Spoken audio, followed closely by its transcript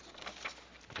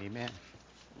Amen.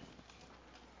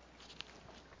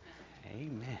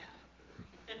 Amen.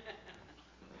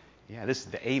 Yeah, this is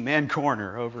the amen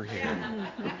corner over here.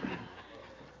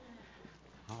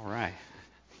 All right.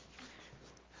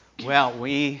 Well,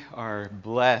 we are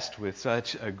blessed with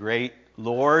such a great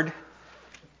Lord.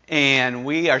 And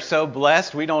we are so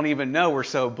blessed, we don't even know we're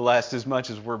so blessed as much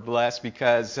as we're blessed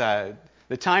because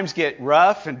the times get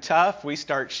rough and tough. We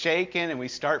start shaking and we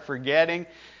start forgetting.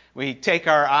 We take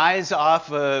our eyes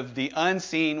off of the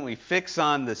unseen, we fix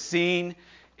on the seen,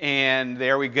 and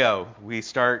there we go. We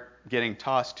start getting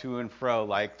tossed to and fro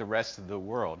like the rest of the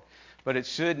world. But it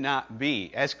should not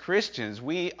be. As Christians,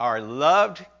 we are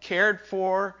loved, cared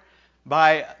for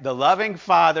by the loving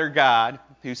Father God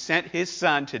who sent His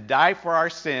Son to die for our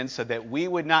sins so that we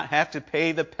would not have to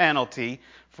pay the penalty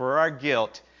for our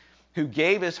guilt, who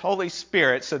gave His Holy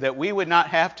Spirit so that we would not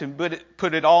have to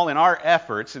put it all in our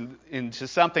efforts into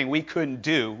something we couldn't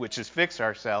do, which is fix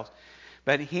ourselves.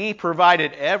 But He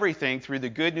provided everything through the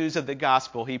good news of the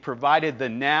gospel. He provided the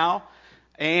now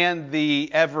and the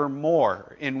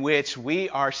evermore, in which we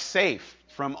are safe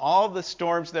from all the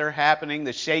storms that are happening,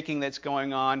 the shaking that's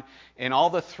going on, and all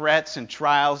the threats and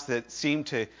trials that seem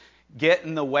to get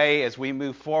in the way as we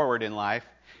move forward in life.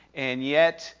 And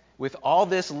yet, with all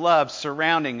this love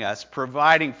surrounding us,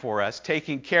 providing for us,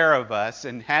 taking care of us,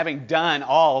 and having done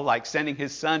all, like sending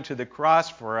His Son to the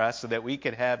cross for us so that we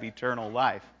could have eternal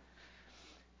life,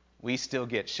 we still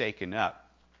get shaken up.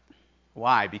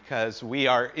 Why? Because we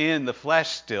are in the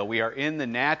flesh still. We are in the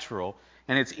natural.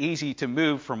 And it's easy to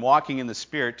move from walking in the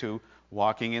Spirit to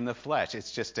walking in the flesh.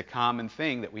 It's just a common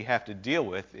thing that we have to deal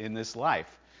with in this life.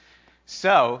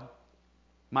 So,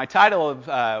 my title of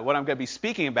what I'm going to be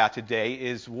speaking about today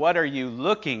is, What Are You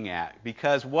Looking At?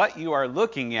 Because what you are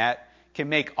looking at can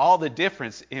make all the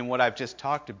difference in what I've just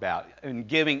talked about, in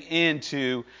giving in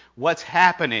to what's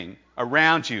happening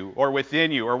around you or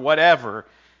within you or whatever,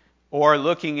 or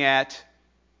looking at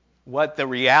what the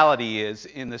reality is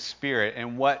in the Spirit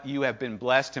and what you have been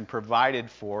blessed and provided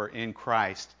for in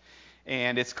Christ.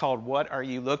 And it's called, What Are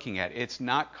You Looking At? It's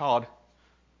not called,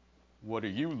 What Are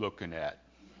You Looking At?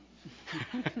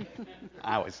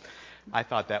 I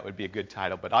thought that would be a good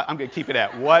title, but I'm going to keep it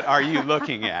at, What Are You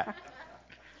Looking At?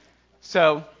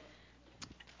 So,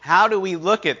 how do we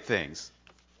look at things?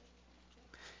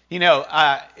 You know,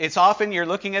 it's often you're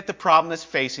looking at the problem that's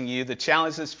facing you, the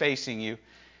challenge that's facing you.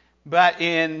 But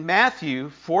in Matthew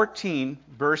 14,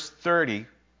 verse 30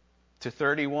 to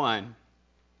 31,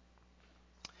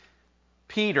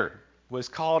 Peter was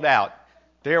called out.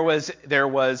 There was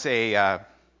a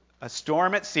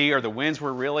storm at sea, or the winds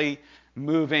were really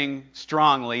moving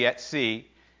strongly at sea,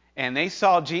 and they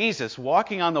saw Jesus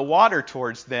walking on the water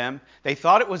towards them. They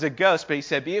thought it was a ghost, but He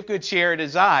said, "Be of good cheer, it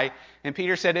is I." And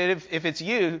Peter said, if it's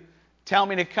you, tell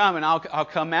me to come, and I'll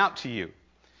come out to you.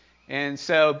 And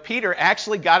so Peter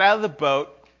actually got out of the boat,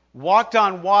 walked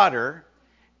on water,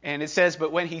 and it says,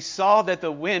 but when he saw that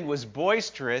the wind was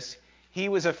boisterous, he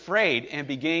was afraid, and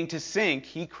beginning to sink,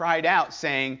 he cried out,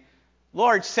 saying,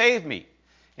 "Lord, save me."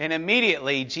 And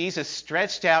immediately Jesus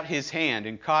stretched out His hand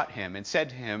and caught him and said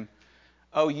to him,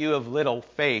 "O you of little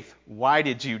faith, why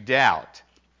did you doubt?"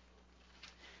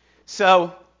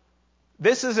 So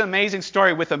this is an amazing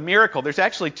story with a miracle. There's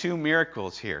actually two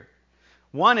miracles here.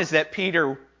 One is that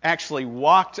Peter actually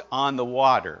walked on the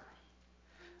water.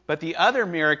 But the other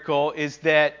miracle is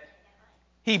that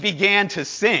he began to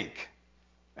sink.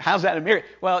 How's that a miracle?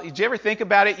 Well, did you ever think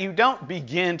about it? You don't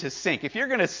begin to sink. If you're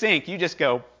going to sink, you just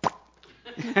go,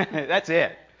 that's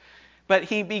it. But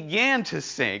he began to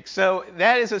sink. So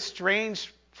that is a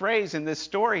strange phrase in this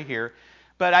story here.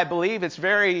 But I believe it's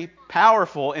very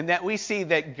powerful in that we see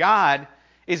that God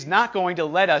is not going to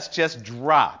let us just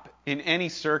drop in any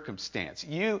circumstance.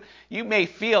 You may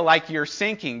feel like you're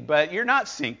sinking, but you're not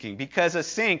sinking, because a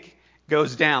sink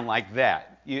goes down like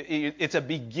that. It's a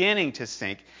beginning to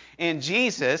sink. And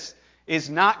Jesus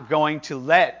is not going to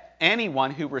let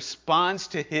anyone who responds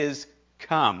to His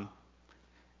come.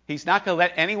 He's not going to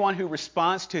let anyone who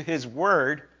responds to His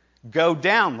word go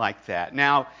down like that.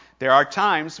 Now, there are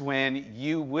times when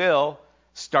you will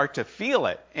start to feel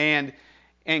it. And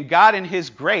God in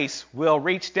His grace will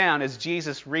reach down as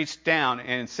Jesus reached down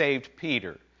and saved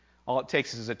Peter. All it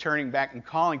takes is a turning back and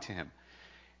calling to Him.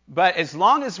 But as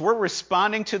long as we're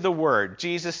responding to the Word,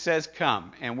 Jesus says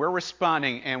come, and we're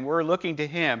responding and we're looking to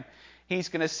Him, He's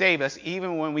going to save us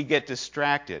even when we get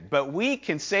distracted. But we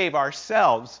can save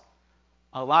ourselves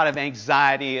a lot of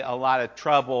anxiety, a lot of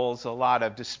troubles, a lot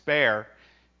of despair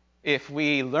if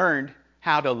we learned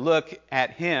how to look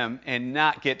at Him and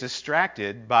not get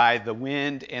distracted by the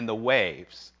wind and the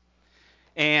waves.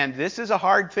 And this is a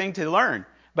hard thing to learn.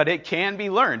 But it can be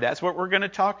learned. That's what we're going to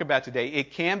talk about today.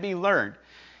 It can be learned.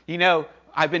 You know,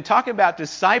 I've been talking about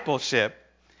discipleship,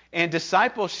 and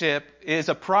discipleship is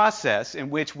a process in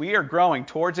which we are growing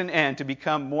towards an end to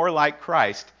become more like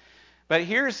Christ. But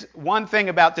here's one thing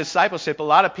about discipleship a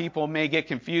lot of people may get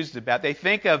confused about. They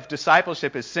think of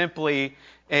discipleship as simply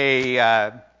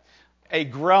a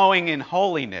growing in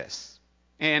holiness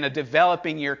and a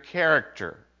developing your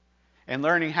character and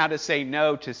learning how to say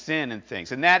no to sin and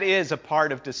things. And that is a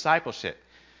part of discipleship.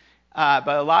 But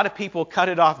a lot of people cut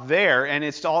it off there, and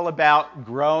it's all about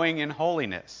growing in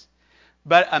holiness.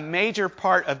 But a major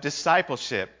part of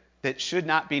discipleship that should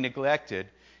not be neglected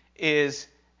is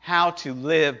how to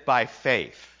live by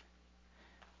faith.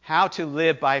 How to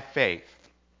live by faith.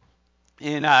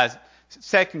 In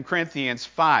 2 Corinthians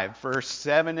 5, verse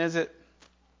 7, is it?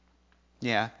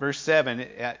 Yeah, verse 7,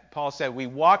 Paul said, we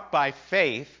walk by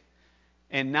faith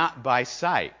and not by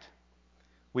sight.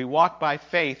 We walk by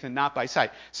faith and not by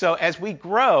sight. So as we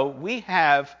grow, we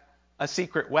have a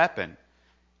secret weapon.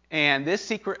 And this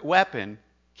secret weapon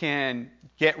can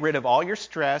get rid of all your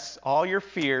stress, all your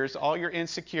fears, all your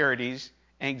insecurities,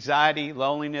 anxiety,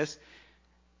 loneliness.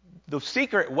 The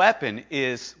secret weapon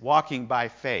is walking by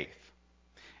faith.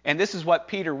 And this is what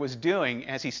Peter was doing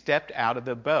as he stepped out of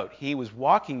the boat. He was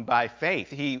walking by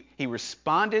faith. He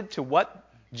responded to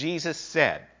what Jesus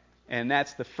said. And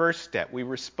that's the first step. We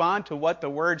respond to what the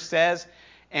Word says,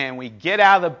 and we get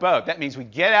out of the boat. That means we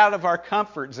get out of our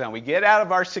comfort zone. We get out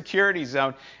of our security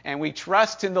zone, and we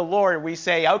trust in the Lord. We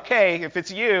say, okay, if it's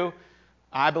you,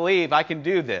 I believe I can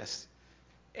do this.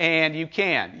 And you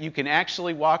can. You can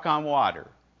actually walk on water.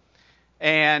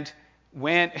 And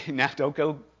now don't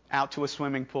go out to a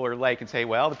swimming pool or lake and say,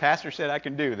 well, the pastor said I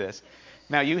can do this.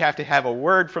 Now you have to have a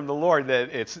word from the Lord that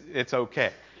it's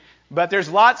okay. But there's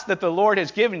lots that the Lord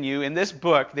has given you in this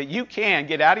book that you can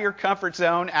get out of your comfort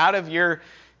zone, out of your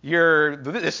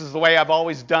this is the way I've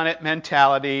always done it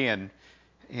mentality. And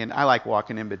I like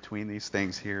walking in between these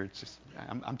things here. It's just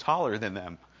I'm taller than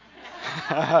them.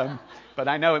 But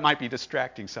I know it might be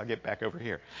distracting, so I'll get back over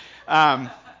here.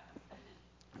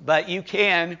 But you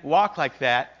can walk like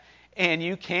that, and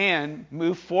you can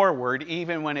move forward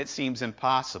even when it seems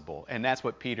impossible. And that's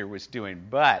what Peter was doing.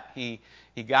 But he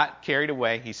got carried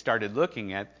away. He started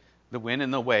looking at the wind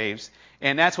and the waves.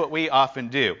 And that's what we often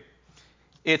do.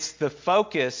 It's the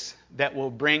focus that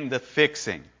will bring the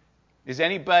fixing. Is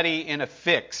anybody in a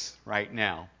fix right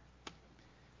now?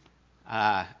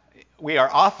 We are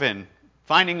often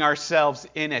finding ourselves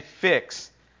in a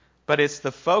fix, but it's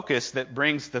the focus that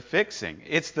brings the fixing.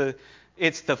 It's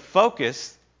the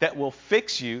focus that will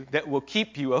fix you, that will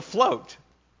keep you afloat.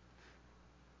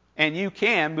 And you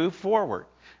can move forward.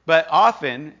 But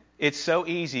often, it's so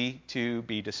easy to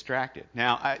be distracted.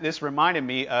 Now, this reminded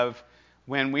me of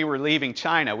when we were leaving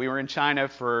China. We were in China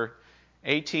for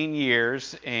 18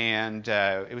 years, and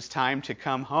it was time to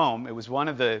come home. It was one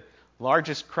of the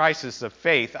largest crises of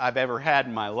faith I've ever had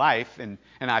in my life, and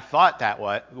I thought that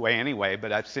way anyway,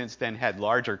 but I've since then had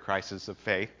larger crises of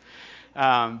faith.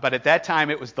 But at that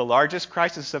time, it was the largest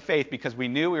crisis of faith because we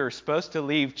knew we were supposed to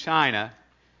leave China,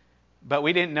 but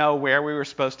we didn't know where we were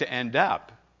supposed to end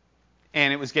up.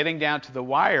 And it was getting down to the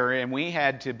wire, and we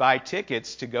had to buy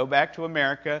tickets to go back to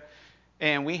America,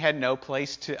 and we had no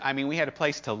place we had a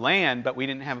place to land, but we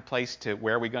didn't have a place to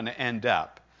where we're going to end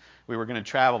up. We were going to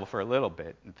travel for a little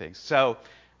bit and things. So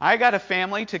I got a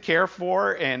family to care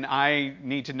for, and I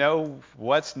need to know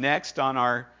what's next on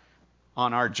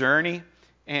our journey.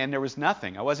 And there was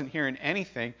nothing. I wasn't hearing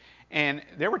anything. And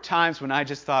there were times when I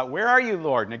just thought, where are you,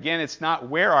 Lord? And again, it's not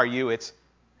where are you, it's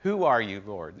who are you,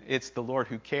 Lord? It's the Lord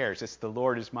who cares. It's the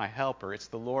Lord who's my helper. It's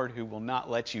the Lord who will not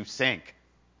let you sink.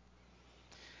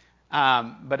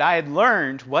 But I had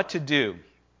learned what to do.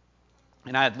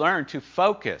 And I had learned to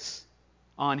focus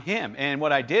on Him. And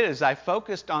what I did is I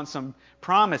focused on some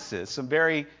promises, some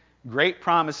very great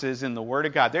promises in the Word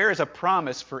of God. There is a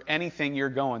promise for anything you're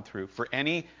going through, for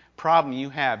any problem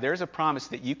you have. There's a promise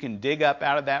that you can dig up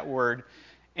out of that Word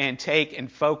and take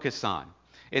and focus on.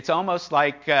 It's almost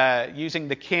like using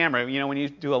the camera. You know, when you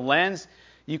do a lens,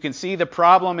 you can see the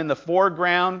problem in the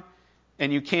foreground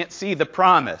and you can't see the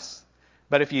promise.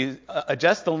 But if you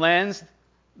adjust the lens,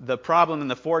 the problem in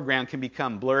the foreground can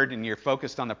become blurred and you're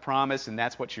focused on the promise, and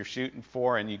that's what you're shooting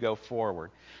for, and you go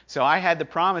forward. So I had the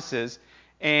promises,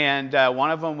 and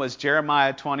one of them was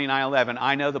Jeremiah 29:11.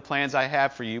 I know the plans I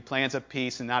have for you, plans of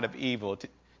peace and not of evil,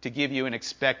 to give you an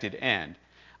expected end.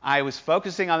 I was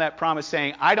focusing on that promise,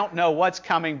 saying, I don't know what's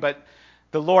coming, but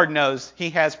the Lord knows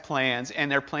He has plans,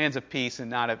 and they're plans of peace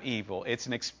and not of evil. It's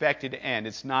an expected end.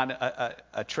 It's not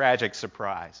a tragic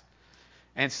surprise.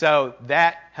 And so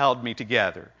that held me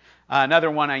together.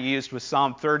 Another one I used was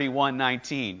Psalm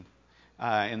 31:19.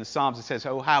 In the Psalms it says,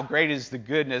 "Oh, how great is the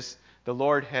goodness the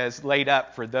Lord has laid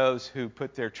up for those who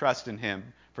put their trust in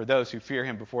Him, for those who fear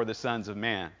Him before the sons of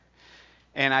man."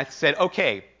 And I said,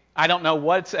 okay, I don't know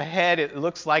what's ahead. It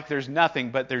looks like there's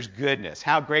nothing, but there's goodness.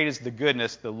 How great is the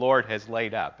goodness the Lord has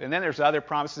laid up? And then there's other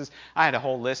promises. I had a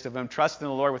whole list of them. Trust in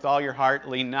the Lord with all your heart.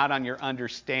 Lean not on your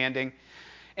understanding.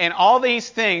 And all these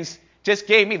things just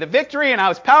gave me the victory, and I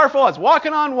was powerful. I was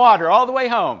walking on water all the way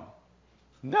home.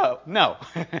 No. No.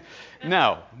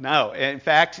 In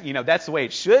fact, that's the way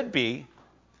it should be.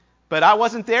 But I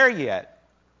wasn't there yet.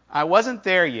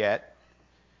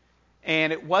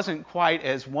 And it wasn't quite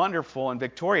as wonderful and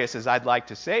victorious as I'd like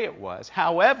to say it was.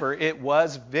 However, it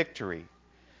was victory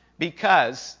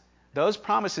because those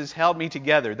promises held me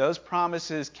together. Those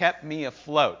promises kept me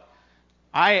afloat.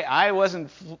 I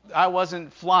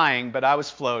wasn't flying, but I was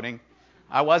floating.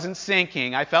 I wasn't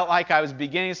sinking. I felt like I was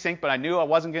beginning to sink, but I knew I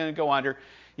wasn't going to go under.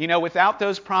 Without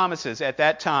those promises at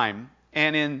that time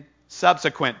and in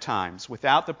subsequent times,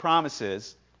 without the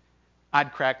promises,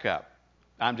 I'd crack up.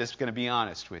 I'm just going to be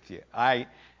honest with you. I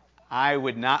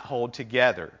would not hold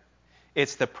together.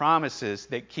 It's the promises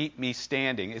that keep me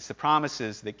standing. It's the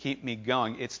promises that keep me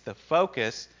going. It's the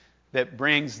focus that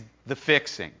brings the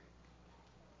fixing.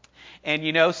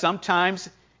 And sometimes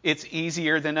it's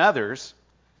easier than others.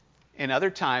 And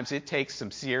other times it takes some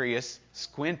serious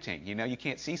squinting. You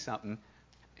can't see something,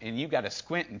 and you've got to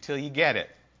squint until you get it.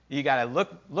 You got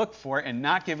to look for it and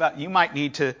not give up. You might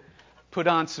need to put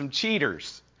on some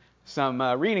cheaters, some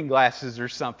reading glasses or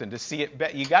something to see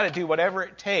it. You got to do whatever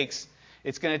it takes.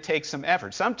 It's going to take some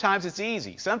effort. Sometimes it's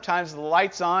easy. Sometimes the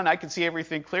light's on, I can see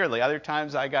everything clearly. Other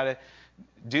times I got to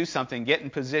do something, get in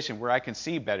position where I can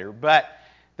see better. But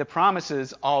the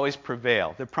promises always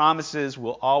prevail. The promises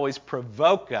will always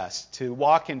provoke us to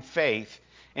walk in faith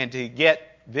and to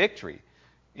get victory.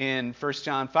 In 1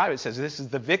 John 5 it says, "This is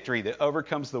the victory that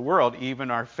overcomes the world, even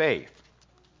our faith."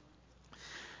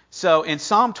 So in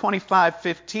Psalm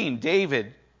 25:15,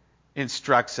 David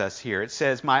instructs us here. It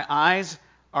says, "My eyes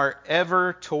are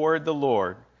ever toward the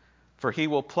Lord, for He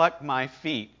will pluck my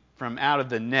feet from out of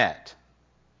the net."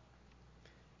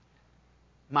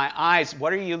 My eyes,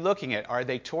 what are you looking at? Are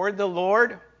they toward the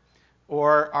Lord,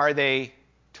 or are they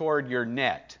toward your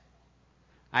net?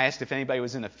 I asked if anybody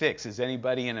was in a fix. Is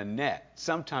anybody in a net?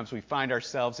 Sometimes we find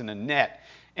ourselves in a net,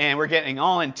 and we're getting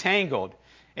all entangled.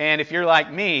 And if you're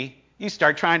like me, you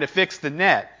start trying to fix the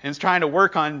net and trying to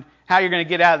work on how you're going to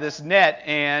get out of this net,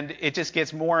 and it just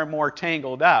gets more and more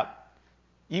tangled up.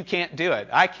 You can't do it.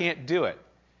 I can't do it.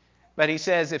 But he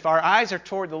says, if our eyes are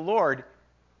toward the Lord,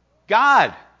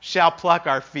 God shall pluck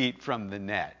our feet from the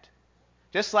net.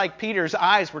 Just like Peter's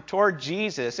eyes were toward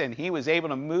Jesus and he was able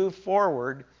to move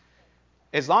forward,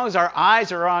 as long as our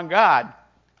eyes are on God,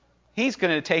 He's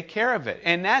going to take care of it.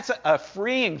 And that's a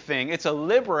freeing thing. It's a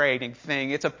liberating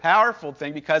thing. It's a powerful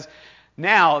thing because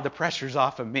now the pressure's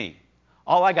off of me.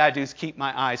 All I got to do is keep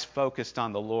my eyes focused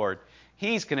on the Lord.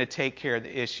 He's going to take care of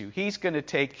the issue. He's going to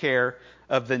take care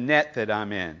of the net that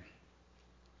I'm in.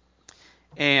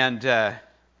 And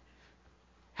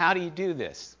how do you do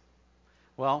this?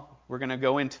 Well, we're going to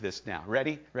go into this now.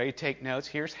 Ready? Ready to take notes?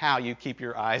 Here's how you keep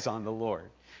your eyes on the Lord.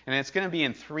 And it's going to be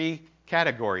in 3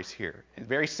 categories here. A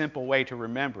very simple way to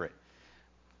remember it.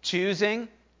 Choosing,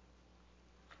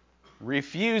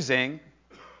 refusing,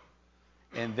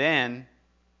 and then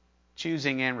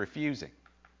choosing and refusing.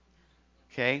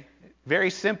 Okay? Very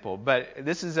simple, but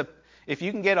if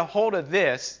you can get a hold of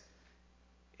this,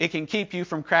 it can keep you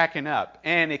from cracking up,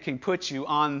 and it can put you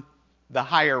on the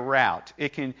higher route.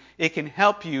 It can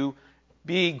help you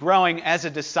be growing as a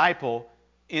disciple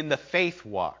in the faith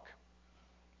walk.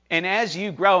 And as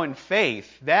you grow in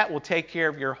faith, that will take care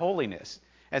of your holiness.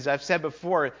 As I've said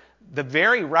before, the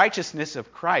very righteousness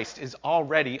of Christ is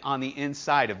already on the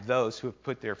inside of those who have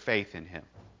put their faith in Him.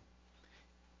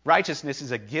 Righteousness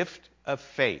is a gift of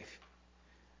faith.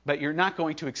 But you're not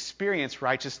going to experience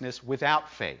righteousness without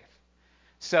faith.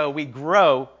 So we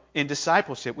grow in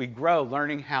discipleship. We grow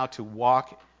learning how to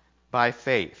walk by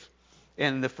faith.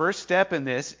 And the first step in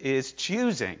this is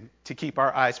choosing to keep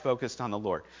our eyes focused on the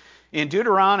Lord. In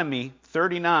Deuteronomy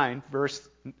 30,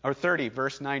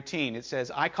 verse 19, it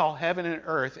says, "I call heaven and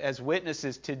earth as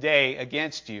witnesses today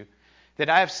against you, that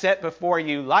I have set before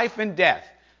you life and death,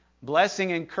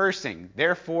 blessing and cursing.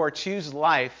 Therefore choose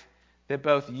life, that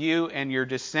both you and your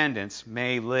descendants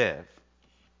may live."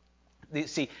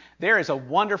 See, there is a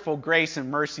wonderful grace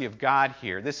and mercy of God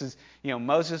here. This is,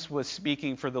 Moses was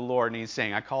speaking for the Lord, and he's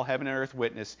saying, "I call heaven and earth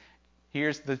witness.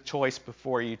 Here's the choice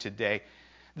before you today."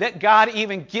 That God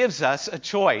even gives us a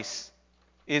choice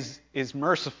is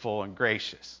merciful and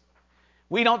gracious.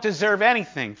 We don't deserve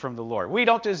anything from the Lord. We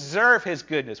don't deserve His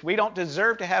goodness. We don't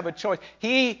deserve to have a choice.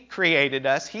 He created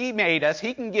us. He made us.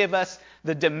 He can give us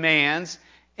the demands,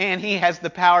 and He has the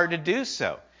power to do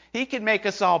so. He can make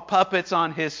us all puppets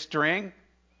on His string.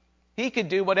 He could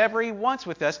do whatever He wants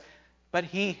with us, but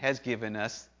He has given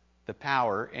us the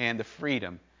power and the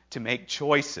freedom to make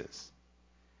choices.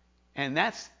 And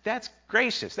that's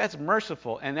gracious, that's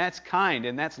merciful, and that's kind,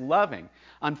 and that's loving.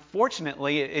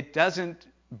 Unfortunately, it doesn't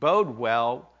bode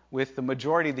well with the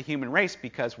majority of the human race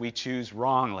because we choose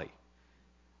wrongly.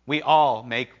 We all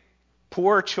make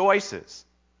poor choices.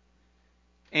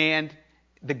 And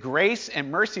the grace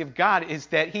and mercy of God is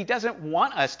that He doesn't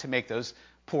want us to make those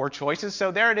poor choices.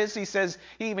 So there it is. He says,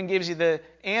 He even gives you the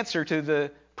answer to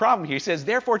the problem here. He says,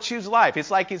 therefore choose life.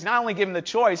 It's like He's not only giving the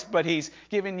choice, but He's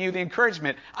giving you the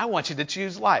encouragement. I want you to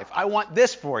choose life. I want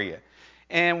this for you.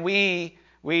 And we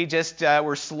just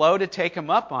we're slow to take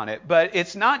Him up on it. But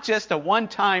it's not just a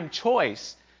one-time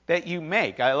choice that you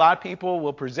make. A lot of people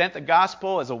will present the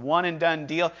gospel as a one-and-done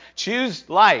deal. Choose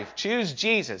life. Choose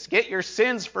Jesus. Get your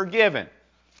sins forgiven.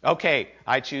 Okay,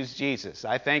 I choose Jesus.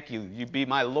 I thank you. You be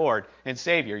my Lord and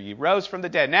Savior. You rose from the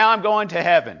dead. Now I'm going to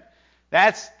heaven.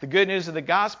 That's the good news of the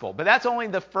gospel. But that's only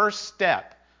the first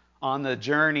step on the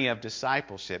journey of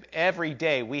discipleship. Every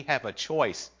day we have a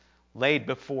choice laid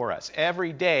before us.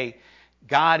 Every day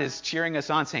God is cheering us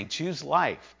on, saying, choose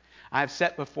life. I've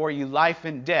set before you life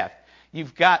and death.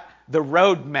 You've got the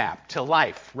roadmap to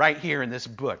life right here in this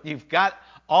book. You've got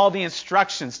all the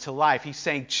instructions to life. He's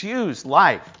saying, choose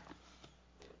life.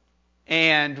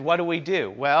 And what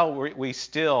do? Well, we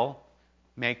still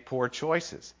make poor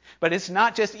choices. But it's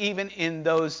not just even in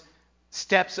those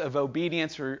steps of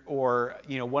obedience or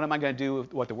what am I going to do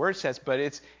with what the Word says, but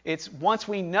it's once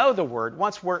we know the Word,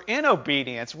 once we're in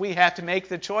obedience, we have to make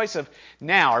the choice of,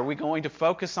 now, are we going to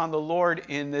focus on the Lord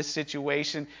in this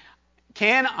situation?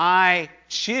 Can I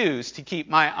choose to keep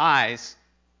my eyes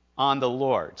on the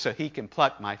Lord so He can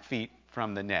pluck my feet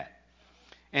from the net?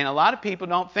 And a lot of people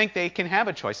don't think they can have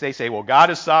a choice. They say, well, God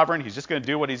is sovereign. He's just going to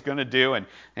do what He's going to do.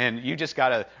 And you just got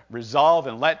to resolve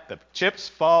and let the chips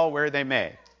fall where they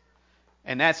may.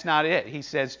 And that's not it. He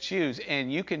says choose.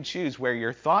 And you can choose where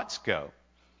your thoughts go.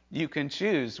 You can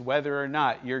choose whether or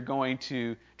not you're going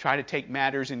to try to take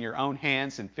matters in your own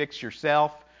hands and fix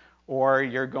yourself, or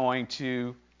you're going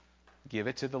to give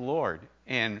it to the Lord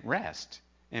and rest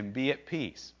and be at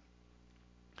peace.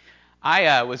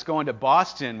 I was going to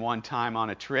Boston one time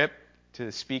on a trip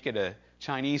to speak at a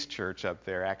Chinese church up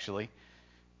there, actually.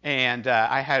 And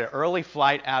I had an early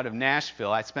flight out of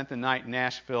Nashville. I spent the night in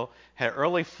Nashville, had an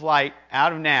early flight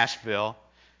out of Nashville,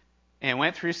 and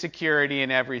went through security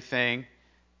and everything,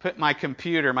 put my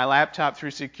computer, my laptop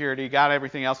through security, got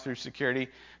everything else through security,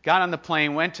 got on the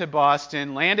plane, went to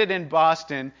Boston, landed in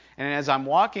Boston, and as I'm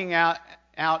walking out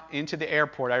into the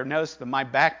airport, I noticed that my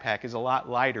backpack is a lot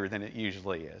lighter than it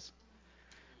usually is.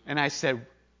 And I said,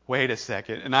 wait a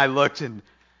second. And I looked,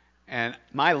 and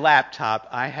my laptop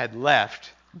I had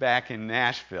left back in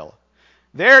Nashville.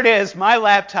 There it is, my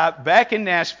laptop back in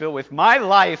Nashville with my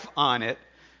life on it,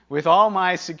 with all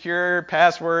my secure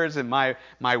passwords and my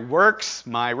works,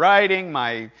 my writing,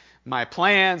 my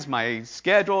plans, my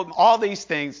schedule, all these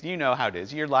things. You know how it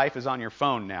is. Your life is on your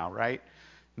phone now, right?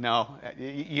 No,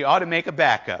 you ought to make a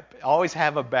backup. Always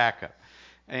have a backup.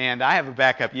 And I have a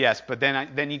backup, yes, but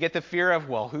then you get the fear of,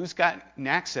 well, who's got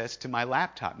access to my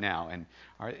laptop now? And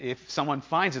if someone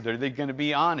finds it, are they going to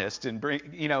be honest and bring,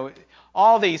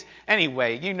 all these.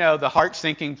 Anyway, the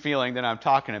heart-sinking feeling that I'm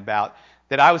talking about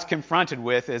that I was confronted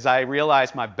with as I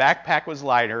realized my backpack was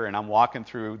lighter and I'm walking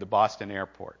through the Boston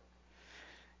airport.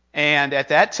 And at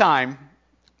that time,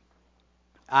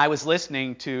 I was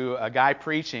listening to a guy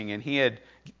preaching, and he had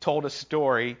told a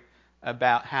story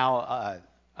about how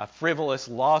a frivolous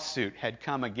lawsuit had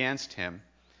come against him.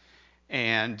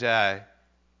 And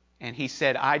he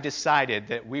said, I decided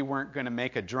that we weren't going to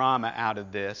make a drama out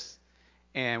of this,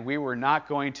 and we were not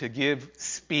going to give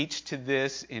speech to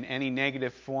this in any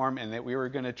negative form, and that we were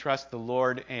going to trust the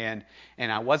Lord, and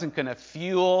I wasn't going to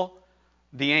fuel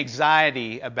the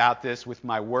anxiety about this with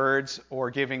my words or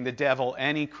giving the devil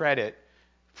any credit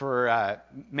for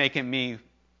making me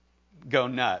go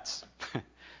nuts,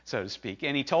 so to speak.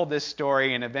 And he told this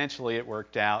story, and eventually it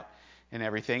worked out and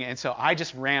everything. And so I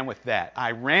just ran with that.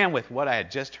 I ran with what I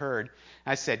had just heard.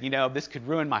 I said, this could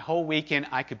ruin my whole weekend.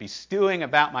 I could be stewing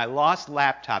about my lost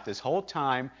laptop this whole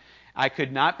time. I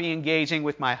could not be engaging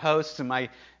with my hosts and my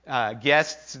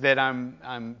guests that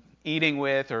I'm eating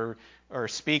with or or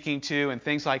speaking to and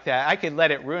things like that. I could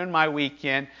let it ruin my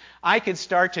weekend. I could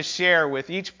start to share with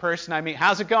each person I meet,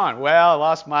 how's it going? Well, I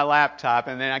lost my laptop,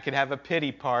 and then I could have a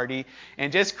pity party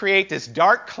and just create this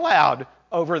dark cloud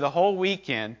over the whole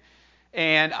weekend.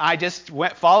 And I just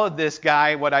followed this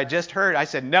guy, what I just heard. I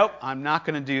said, nope, I'm not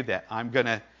going to do that. I'm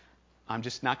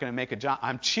just not going to make a drama.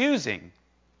 I'm choosing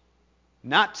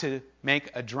not to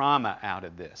make a drama out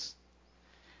of this.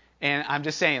 And I'm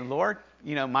just saying, Lord,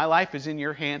 my life is in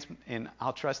your hands, and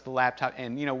I'll trust the laptop.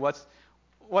 And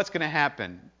what's going to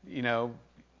happen?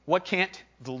 What can't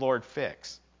the Lord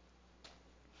fix?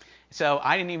 So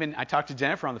I talked to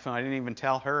Jennifer on the phone. I didn't even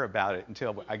tell her about it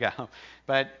until I got home.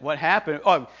 But what happened?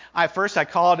 First I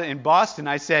called in Boston.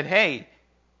 I said, hey.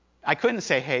 I couldn't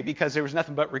say hey because there was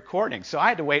nothing but recording. So I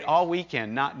had to wait all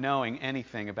weekend not knowing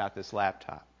anything about this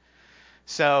laptop.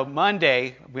 So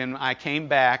Monday, when I came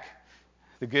back,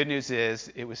 the good news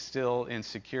is it was still in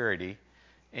security,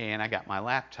 and I got my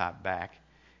laptop back.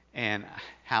 And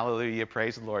hallelujah,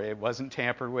 praise the Lord, it wasn't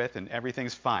tampered with, and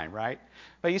everything's fine, right?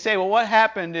 But you say, well, what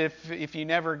happened if you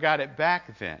never got it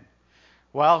back then?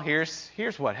 Well, here's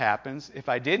what happens if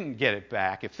I didn't get it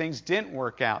back, if things didn't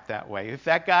work out that way, if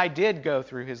that guy did go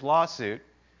through his lawsuit,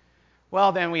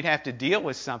 well, then we'd have to deal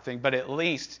with something, but at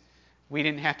least we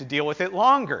didn't have to deal with it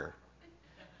longer.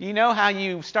 You know how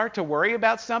you start to worry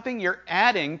about something? You're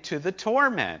adding to the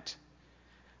torment.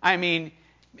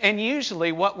 And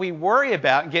usually what we worry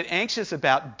about and get anxious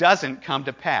about doesn't come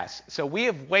to pass. So we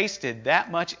have wasted that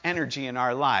much energy in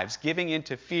our lives giving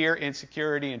into fear,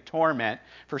 insecurity, and torment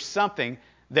for something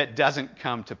that doesn't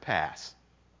come to pass.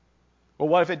 Well,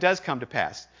 what if it does come to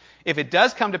pass? If it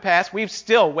does come to pass, we've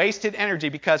still wasted energy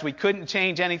because we couldn't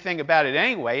change anything about it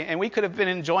anyway, and we could have been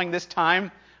enjoying this time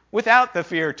without the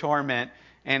fear, torment,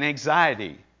 and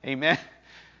anxiety. Amen?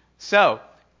 So,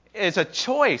 it's a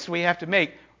choice we have to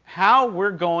make how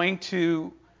we're going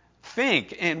to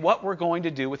think and what we're going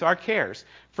to do with our cares.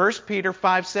 1 Peter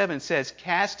 5:7 says,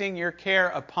 casting your care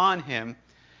upon him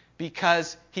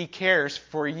because he cares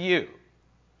for you.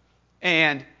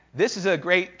 And this is a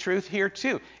great truth here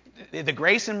too. The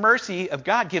grace and mercy of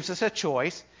God gives us a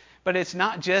choice, but it's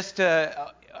not just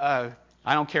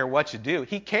I don't care what you do.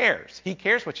 He cares. He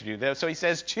cares what you do. So he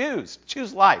says choose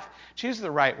life. Choose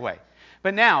the right way.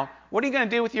 But now, what are you going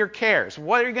to do with your cares?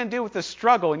 What are you going to do with the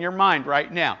struggle in your mind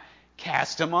right now?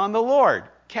 Cast them on the Lord.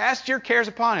 Cast your cares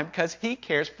upon him because he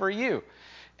cares for you.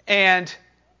 And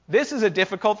this is a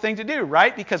difficult thing to do,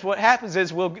 right? Because what happens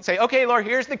is we'll say, okay, Lord,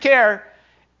 here's the care.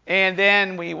 And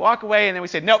then we walk away and then we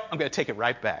say, nope, I'm going to take it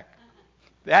right back.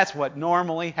 That's what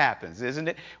normally happens, isn't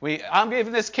it? I'm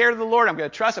giving this care to the Lord. I'm going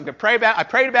to trust. I'm going to pray about it. I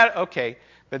prayed about it. Okay.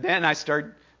 But then I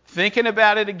start thinking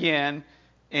about it again.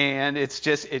 And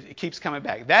it keeps coming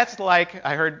back. That's like,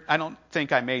 I don't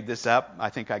think I made this up. I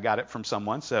think I got it from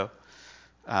someone, so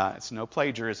it's no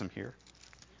plagiarism here.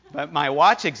 But my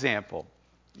watch example,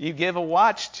 you give a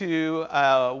watch to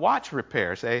watch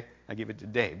repair. Say, I give it to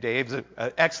Dave. Dave's an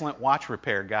excellent watch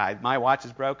repair guy. My watch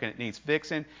is broken. It needs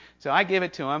fixing. So I give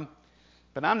it to him,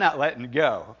 but I'm not letting it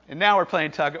go. And now we're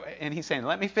playing tug, and he's saying,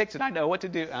 let me fix it. I know what to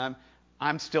do.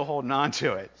 I'm still holding on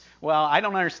to it. Well, I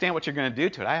don't understand what you're going to do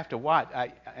to it. I have to watch.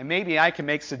 Maybe I can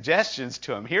make suggestions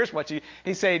to him. Here's what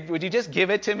he said, would you just give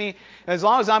it to me? As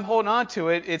long as I'm holding on to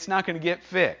it, it's not going to get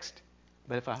fixed.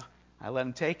 But if I let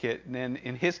him take it, and then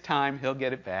in his time, he'll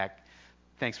get it back.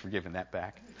 Thanks for giving that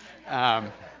back.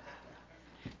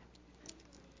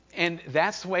 And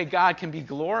that's the way God can be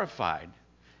glorified.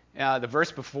 The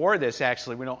verse before this,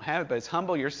 actually, we don't have it, but it's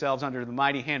humble yourselves under the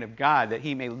mighty hand of God that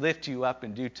he may lift you up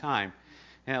in due time.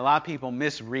 And a lot of people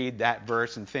misread that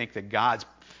verse and think that God's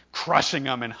crushing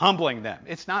them and humbling them.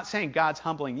 It's not saying God's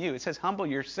humbling you. It says humble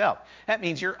yourself. That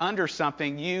means you're under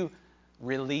something. You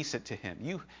release it to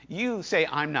him. You say,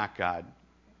 I'm not God.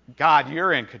 God,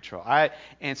 you're in control.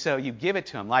 And so you give it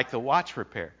to him like the watch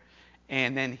repair.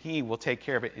 And then he will take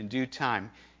care of it in due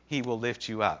time. He will lift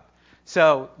you up.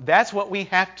 So that's what we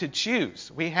have to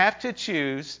choose. We have to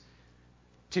choose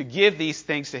to give these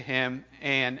things to him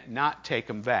and not take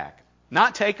them back.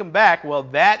 Not take them back, well,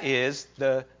 that is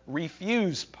the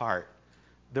refuse part.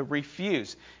 The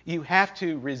refuse. You have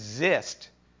to resist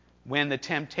when the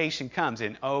temptation comes.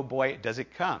 And oh boy, does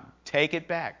it come. Take it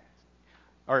back.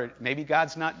 Or maybe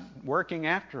God's not working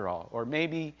after all. Or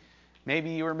maybe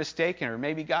you were mistaken. Or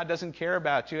maybe God doesn't care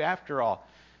about you after all.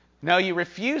 No, you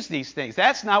refuse these things.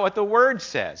 That's not what the Word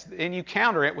says. And you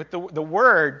counter it with the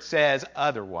Word says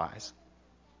otherwise.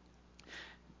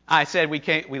 I said we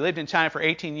lived in China for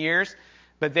 18 years,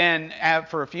 but then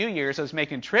for a few years I was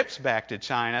making trips back to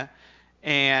China,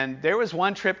 and there was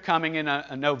one trip coming in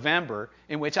November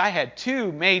in which I had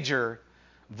two major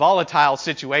volatile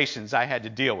situations I had to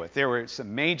deal with. There were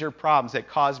some major problems that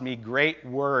caused me great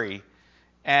worry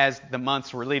as the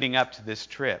months were leading up to this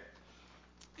trip.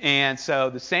 And so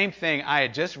the same thing, I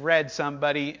had just read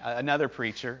somebody, another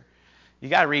preacher. You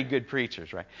got to read good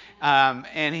preachers, right?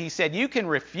 And he said, you can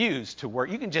refuse to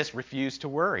worry. You can just refuse to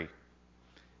worry.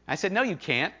 I said, no, you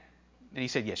can't. And he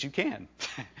said, yes, you can.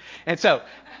 And so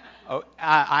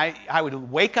I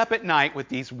would wake up at night with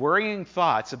these worrying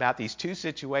thoughts about these two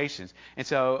situations. And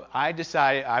so I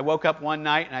decided, I woke up one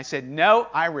night and I said, no,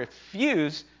 I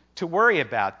refuse to worry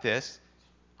about this.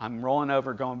 I'm rolling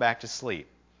over, going back to sleep.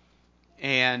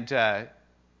 And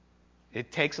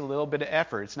it takes a little bit of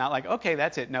effort. It's not like, okay,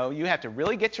 that's it. No, you have to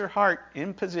really get your heart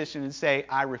in position and say,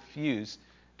 I refuse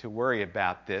to worry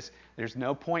about this. There's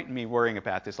no point in me worrying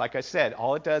about this. Like I said,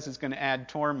 all it does is going to add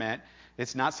torment.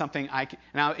 It's not something I can...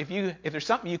 Now, if there's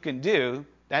something you can do,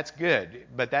 that's good.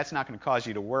 But that's not going to cause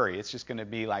you to worry. It's just going to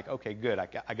be like, okay, good,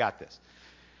 I got this.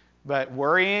 But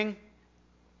worrying,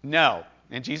 no.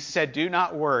 And Jesus said, do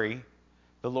not worry.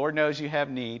 The Lord knows you have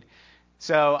need.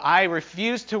 So I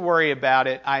refused to worry about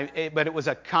it, but it was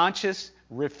a conscious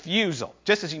refusal.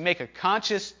 Just as you make a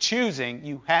conscious choosing,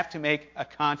 you have to make a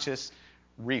conscious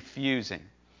refusing.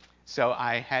 So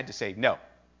I had to say no.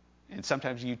 And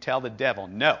sometimes you tell the devil,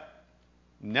 no,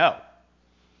 no.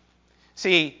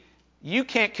 See, you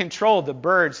can't control the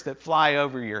birds that fly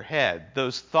over your head,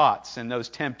 those thoughts and those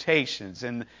temptations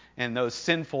and those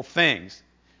sinful things.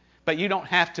 But you don't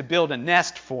have to build a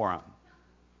nest for them.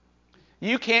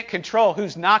 You can't control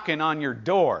who's knocking on your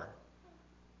door.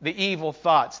 The evil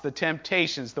thoughts, the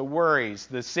temptations, the worries,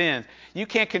 the sins. You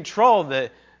can't control the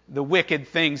wicked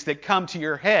things that come to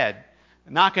your head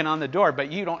knocking on the door,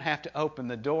 but you don't have to open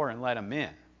the door and let them in.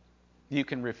 You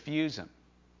can refuse them.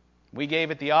 We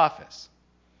gave at the office.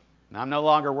 And I'm no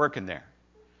longer working there.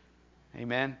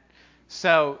 Amen?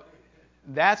 So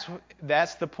that's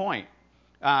the point.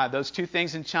 Those two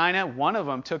things in China, one of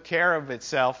them took care of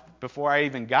itself before I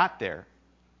even got there.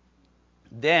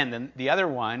 Then the other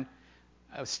one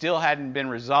still hadn't been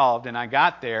resolved, and I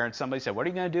got there, and somebody said, what are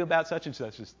you going to do about such and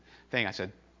such thing? I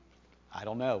said, I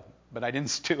don't know, but I didn't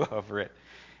stew over it.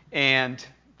 And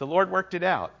the Lord worked it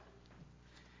out.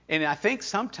 And I think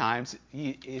sometimes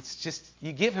it's just,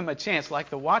 you give him a chance, like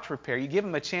the watch repair, you give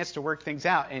him a chance to work things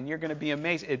out, and you're going to be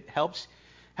amazed. It helps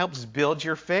build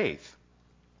your faith.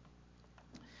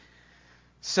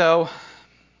 So,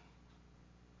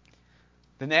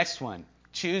 the next one,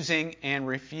 choosing and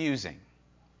refusing.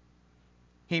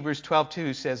 Hebrews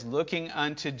 12:2 says, looking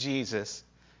unto Jesus,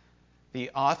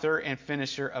 the author and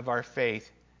finisher of our faith,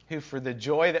 who for the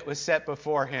joy that was set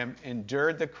before him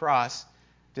endured the cross,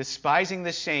 despising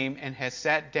the shame, and has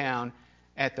sat down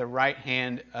at the right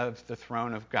hand of the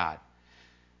throne of God.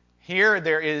 Here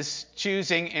there is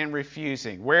choosing and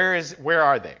refusing. Where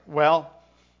are they? Well,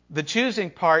 the choosing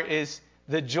part is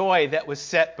the joy that was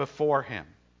set before him.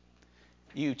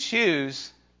 You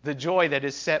choose the joy that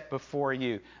is set before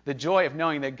you. The joy of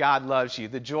knowing that God loves you.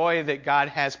 The joy that God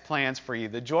has plans for you.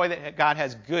 The joy that God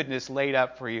has goodness laid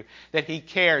up for you. That he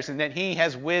cares and that he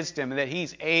has wisdom and that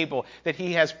he's able. That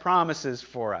he has promises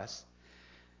for us.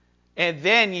 And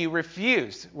then you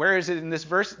refuse. Where is it in this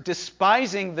verse?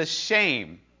 Despising the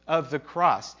shame of the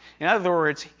cross. In other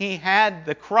words, he had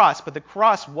the cross, but the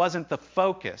cross wasn't the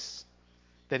focus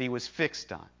that he was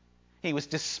fixed on. He was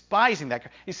despising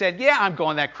that. He said, yeah, I'm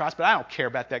going that cross, but I don't care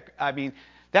about that. I mean,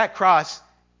 that cross,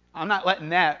 I'm not letting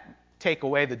that take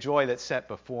away the joy that's set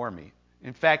before me.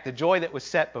 In fact, the joy that was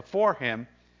set before him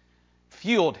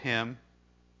fueled him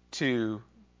to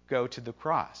go to the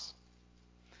cross.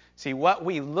 See, what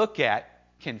we look at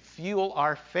can fuel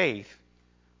our faith,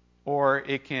 or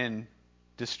it can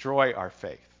destroy our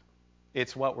faith.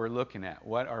 It's what we're looking at.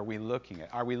 What are we looking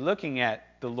at? Are we looking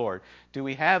at the Lord? Do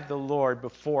we have the Lord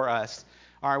before us?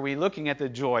 Are we looking at the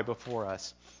joy before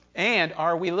us? And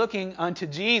are we looking unto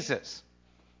Jesus?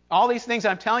 All these things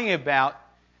I'm telling you about,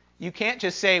 you can't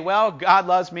just say, well, God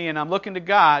loves me and I'm looking to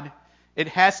God. It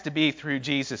has to be through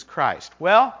Jesus Christ.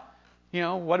 Well,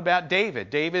 what about David?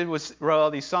 David wrote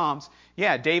all these Psalms.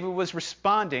 Yeah, David was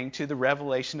responding to the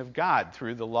revelation of God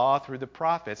through the law, through the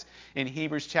prophets. In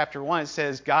Hebrews chapter 1, it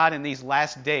says, God in these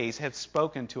last days have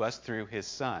spoken to us through his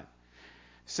Son.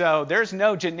 So there's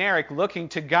no generic looking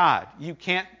to God. You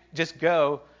can't just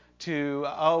go to,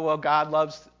 God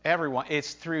loves everyone.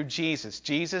 It's through Jesus.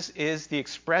 Jesus is the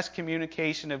express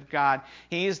communication of God.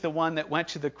 He is the one that went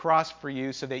to the cross for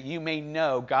you so that you may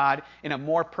know God in a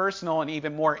more personal and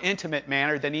even more intimate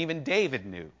manner than even David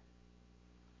knew.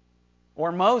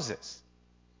 Or Moses.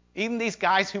 Even these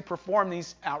guys who perform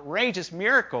these outrageous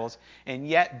miracles, and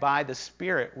yet by the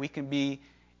Spirit we can be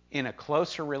in a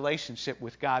closer relationship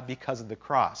with God because of the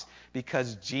cross,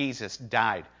 because Jesus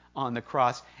died on the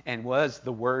cross and was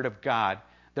the Word of God,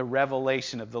 the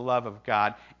revelation of the love of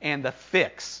God, and the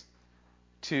fix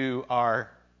to our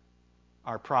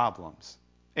problems.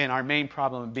 And our main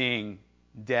problem being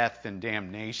death and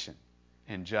damnation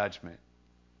and judgment.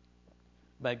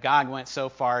 But God went so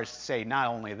far as to say, not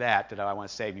only that I want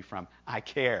to save you from, I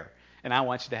care. And I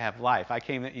want you to have life. I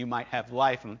came that you might have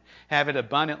life and have it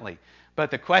abundantly.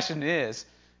 But the question is,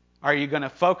 are you going to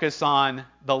focus on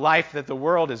the life that the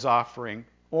world is offering,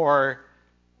 or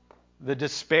the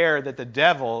despair that the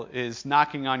devil is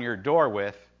knocking on your door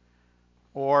with?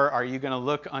 Or are you going to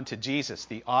look unto Jesus,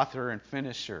 the author and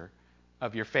finisher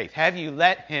of your faith? Have you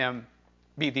let him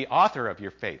be the author of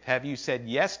your faith? Have you said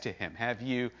yes to him? Have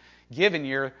you given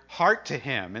your heart to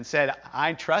him and said,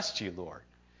 I trust you, Lord,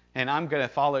 and I'm going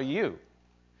to follow you?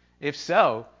 If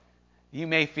so, you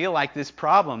may feel like this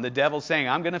problem. The devil's saying,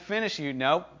 I'm going to finish you.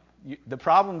 No, the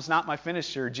problem's not my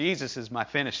finisher. Jesus is my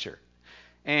finisher.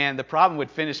 And the problem would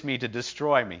finish me to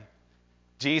destroy me.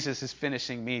 Jesus is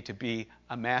finishing me to be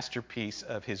a masterpiece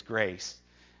of his grace,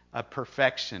 a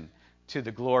perfection to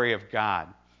the glory of God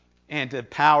and the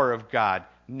power of God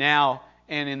now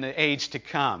and in the age to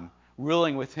come,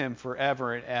 ruling with him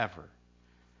forever and ever.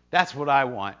 That's what I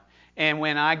want. And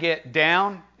when I get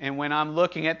down and when I'm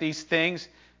looking at these things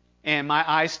and my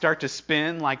eyes start to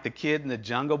spin like the kid in the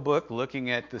Jungle Book looking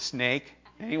at the snake,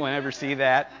 anyone ever see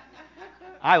that?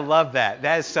 I love that.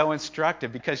 That is so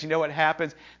instructive, because you know what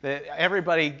happens? That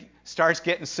everybody starts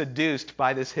getting seduced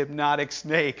by this hypnotic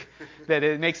snake, that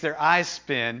it makes their eyes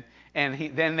spin,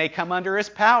 and then they come under his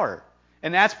power.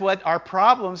 And that's what our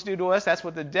problems do to us. That's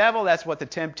what the devil, that's what the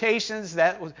temptations,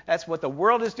 that's what the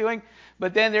world is doing.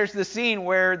 But then there's the scene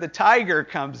where the tiger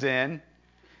comes in,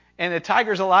 and the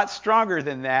tiger's a lot stronger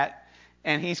than that,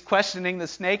 and he's questioning the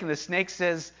snake, and the snake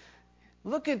says,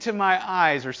 look into my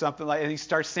eyes, or something like that. And he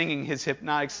starts singing his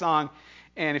hypnotic song.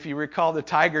 And if you recall, the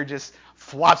tiger just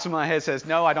flops him on the head and says,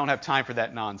 no, I don't have time for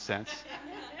that nonsense.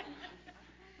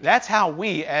 That's how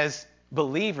we as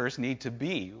believers need to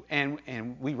be.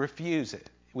 And we refuse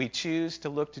it. We choose to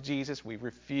look to Jesus. We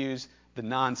refuse the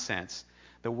nonsense.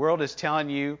 The world is telling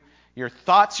you, your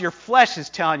thoughts, your flesh is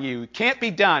telling you, it can't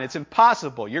be done. It's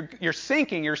impossible. You're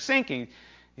sinking. You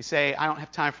say, I don't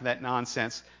have time for that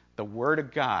nonsense. The Word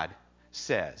of God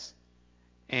says,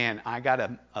 and I got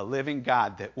a living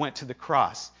God that went to the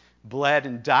cross, bled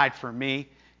and died for me.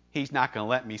 He's not going to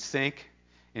let me sink.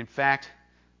 In fact,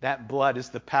 that blood is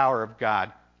the power of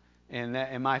God,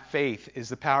 and my faith is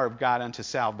the power of God unto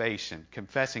salvation,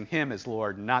 confessing him as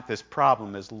Lord, not this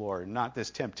problem as Lord, not this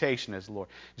temptation as Lord.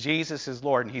 Jesus is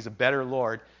Lord, and he's a better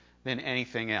Lord than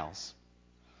anything else.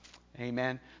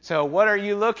 Amen. So what are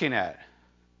you looking at?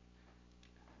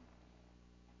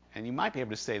 And you might be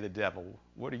able to say to the devil,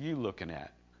 what are you looking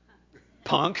at?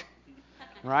 Punk,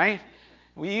 right?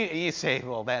 Well, you say,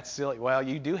 well, that's silly. Well,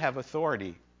 you do have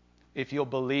authority if you'll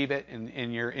believe it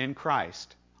and you're in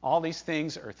Christ. All these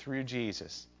things are through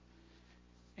Jesus.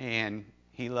 And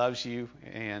he loves you,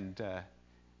 and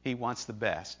he wants the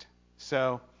best.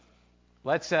 So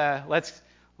let's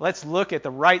look at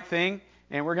the right thing,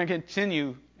 and we're going to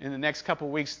continue in the next couple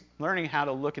of weeks learning how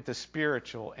to look at the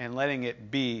spiritual and letting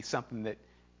it be something that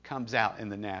comes out in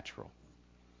the natural.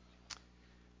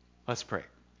 Let's pray.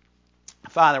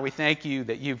 Father, we thank you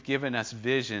that you've given us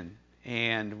vision,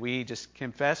 and we just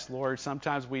confess, Lord,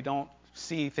 sometimes we don't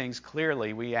see things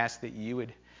clearly. We ask that you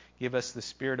would give us the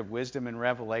spirit of wisdom and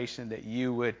revelation, that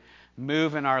you would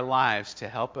move in our lives to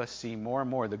help us see more and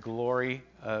more the glory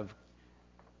of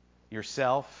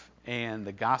yourself and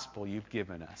the gospel you've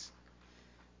given us.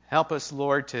 Help us,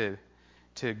 Lord, to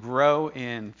grow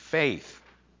in faith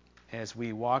as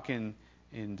we walk in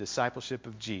discipleship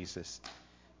of Jesus.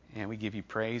 And we give you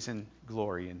praise and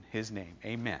glory in his name.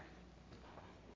 Amen.